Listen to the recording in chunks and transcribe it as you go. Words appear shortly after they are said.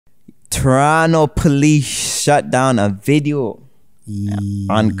Toronto police shut down a video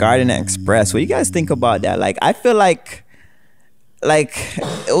on Gardiner Express. What do you guys think about that? Like, I feel like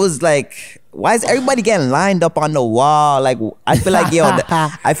it was like, why is everybody getting lined up on the wall? Like, I feel like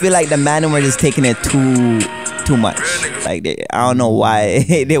I feel like the man were just taking it too much. Like, I don't know why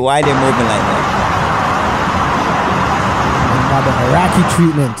they're moving like that. About the Iraqi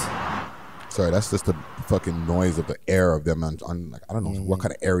treatment. Sorry, that's just the fucking noise of the air of them on like, I don't know what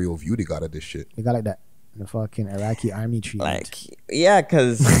kind of aerial view they got of this shit. They got like that, the fucking Iraqi army treatment. Like, yeah,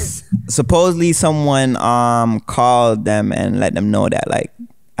 because supposedly someone called them and let them know that, like,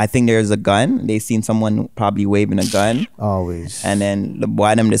 I think there's a gun. They seen someone probably waving a gun. Always. And then the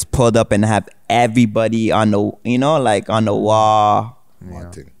boy them just pulled up and have everybody on the, you know, like on the wall.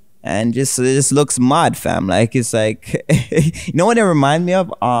 Yeah. And it just looks mad, fam. Like, it's like, you know what it reminds me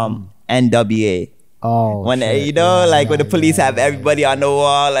of? NWA. Oh, when you know, like when the police have everybody on the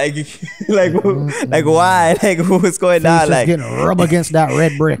wall, like, like why? Like, what's going on? Like, getting rub against that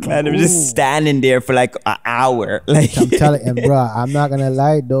red brick. And they're just standing there for like an hour. Like, I'm telling you, bro, I'm not gonna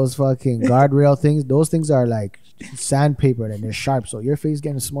lie. Those fucking guardrail things, those things are like sandpaper and they're sharp. So your face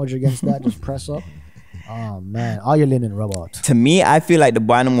getting smudged against that, just press up. Oh man, all your linen rub out. To me, I feel like the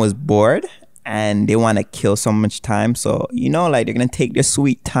bottom was bored and they want to kill so much time. So, you know, like they're going to take their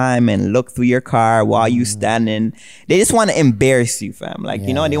sweet time and look through your car while you standing. They just want to embarrass you, fam. Like,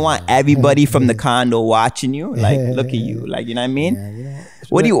 you know, they want everybody from the condo watching you. Like, look at you. Like, you know what I mean?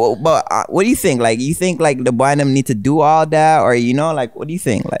 What do you think? Like, you think like the bottom need to do all that? Or, you know, like, what do you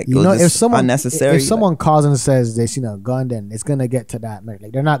think? Like, you know, if someone unnecessary, calls and says they seen a gun, then it's going to get to that.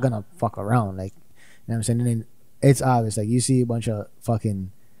 Like, they're not going to fuck around. Like, you know what I'm saying? And then it's obvious. Like, you see a bunch of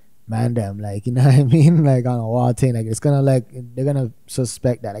fucking man them, like, you know what I mean? Like, on a wall thing. Like, it's gonna, like, they're gonna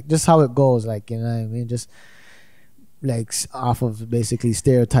suspect that. Like, just how it goes. Like, you know what I mean? Just, like, off of basically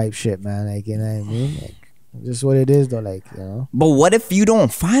stereotype shit, man. Like, you know what I mean? Like, just what it is, though. Like, you know? But what if you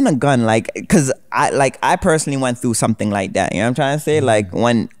don't find a gun? Like, because I personally went through something like that. You know what I'm trying to say? Like,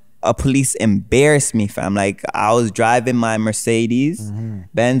 when a police embarrassed me, fam. Like, I was driving my Mercedes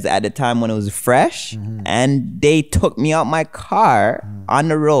Benz at the time when it was fresh, and they took me out my car on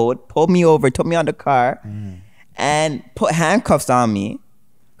the road, pulled me over, took me out the car, and put handcuffs on me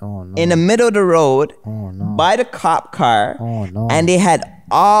in the middle of the road by the cop car. And they had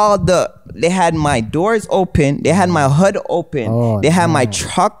they had my doors open, they had my hood open, they had my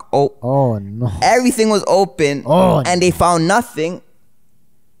truck open. Everything was open, and they found nothing.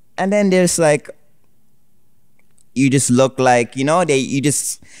 And then there's like, you just look like, you know,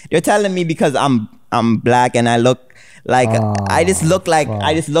 they're telling me because I'm black and I look like I just look like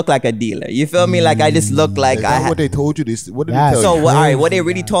a dealer. You feel me? Like, I just look like is that what they told you? What did they tell you? So all right, what they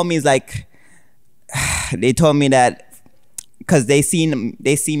really told me is like, they told me that because they seen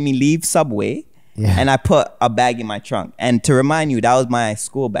me leave Subway, and I put a bag in my trunk. And to remind you, that was my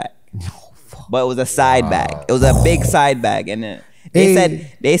school bag, but it was a side bag. It was a big side bag, and they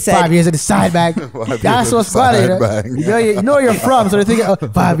said 5 years in the side bag. That's what's funny. You know where you're from, so they're thinking, oh,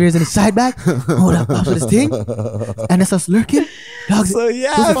 5 years in the side bag. Hold up, for this thing, and it's us lurking. Dogs, so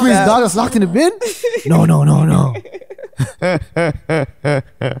yeah, this is for his dog that's locked in the bin. No.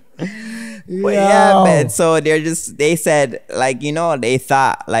 But yeah, man. So they said, like, you know, they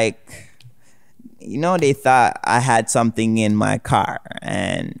thought I had something in my car,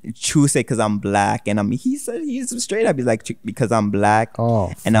 and choose it because I'm black, and he's straight up. He's like, because I'm black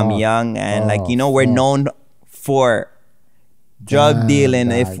and I'm young, and like, you know, we're known for drug dealing.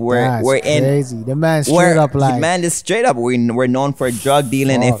 If we're in crazy. The man straight up, like, the man is straight up. We're known for drug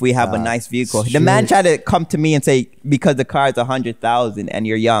dealing if we have a nice vehicle. The man tried to come to me and say, because the car is 100,000 and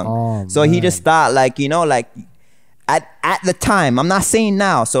you're young, so he just thought, like, you know, like. At the time, I'm not saying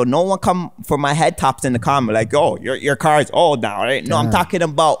now, so no one come for my head tops in the comment like, oh, your car is old now, right? No, I'm talking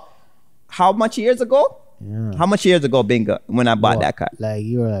about how much years ago? Yeah. How much years ago, Bingo, when I bought that car? Like,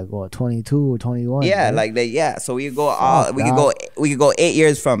 you were like, what, 22 or 21? Yeah, right? Like that. Yeah, so we could go 8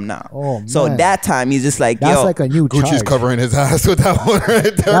 years from now. Oh, so man. That time he's just like, that's yo, like a new Gucci's charge. covering his ass with that one right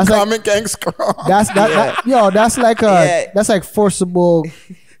there. That's Comment gang scrum. That's like forcible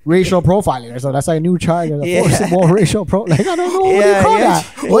racial profiling, so that's like a new charge. Forcible racial like, I don't know what do you call that.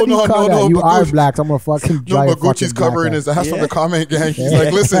 What do you call that? You are black, so I'm gonna fucking drive. No, but Gucci's covering his ass from the comment gang. He's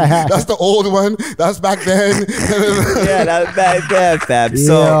like, listen, that's the old one. That's back then. Yeah, that's back then, fam.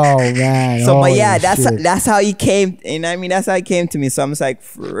 So, man, but yeah, that's how he came. You know what I mean? That's how he came to me. So I'm just like,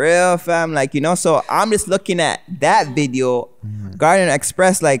 for real, fam. Like, you know, so I'm just looking at that video, Gardiner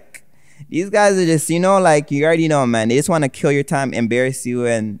Express, like, these guys are just, you know, like, you already know, man. They just want to kill your time, embarrass you,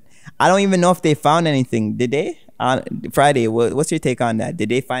 and I don't even know if they found anything. Did they? Friday, what's your take on that? Did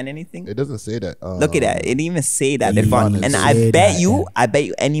they find anything? It doesn't say that. Look at that. It didn't even say that they It found. didn't And say I bet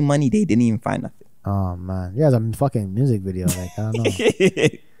you any money they didn't even find nothing. Oh man, yeah, it's a fucking music video. Like I don't know.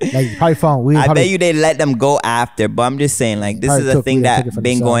 Like probably found weed. I bet you they let them go after. But I'm just saying, like, this is a thing that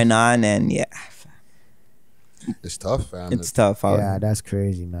been going on, and yeah, it's tough, fam. it's tough. Yeah, that's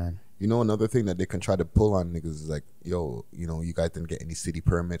crazy, man. You know, another thing that they can try to pull on niggas is like, yo, you know, you guys didn't get any city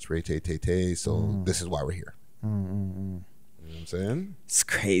permits, so this is why we're here. You know what I'm saying? It's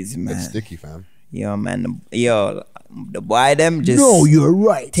crazy, man. It's sticky, fam. Yo, man. The boy them just... No, you're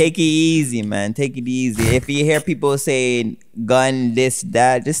right. Take it easy, man. Take it easy. If you hear people saying gun, this,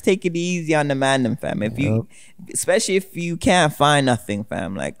 that, just take it easy on the man them, fam. If you... Especially if you can't find nothing,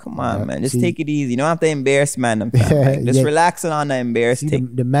 fam. Like, come on, man. Just take it easy. You don't have to embarrass man them, fam. Like, just relaxing on the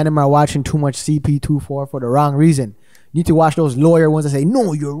embarrassing. The men them are watching too much CP24 for the wrong reason. You need to watch those lawyer ones that say,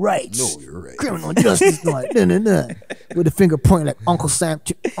 no, you're right. No, you're right. Criminal justice, like, with the finger pointing like Uncle Sam,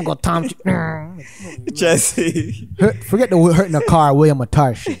 Uncle Tom. Jesse. Forget the hurt in the car, William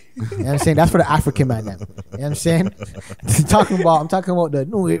Attar shit. You know what I'm saying? That's for the African man then. You know what I'm saying? I'm talking about the,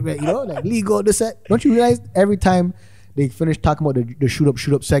 no, you know, like legal, this, that. Don't you realize every time they finish talking about the shoot up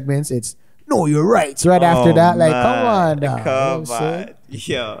segments, it's, no, you're right. So right after that, like, come on now. Come on.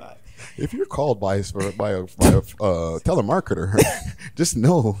 Yo. If you're called by a telemarketer, just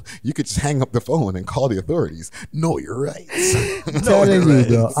know you could just hang up the phone and call the authorities. No, you're right. I'm telling you,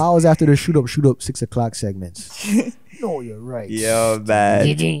 bro. I was after the shoot up 6 o'clock segments. No, you're right. Yo,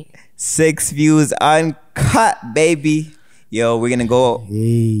 man. 6 views uncut, baby. Yo, we're gonna go.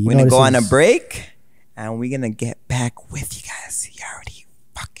 We're gonna go on a break, and we're gonna get back with you guys. You already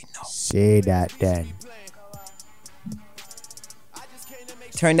fucking know. Say that then.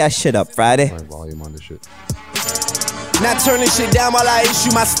 Turn that shit up, Friday. My volume on this shit. Now turn this shit down while I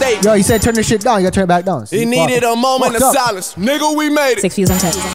issue my statement. Yo, you said turn this shit down. You gotta turn it back down. He needed a moment of silence. Nigga, we made it. 6 views uncut.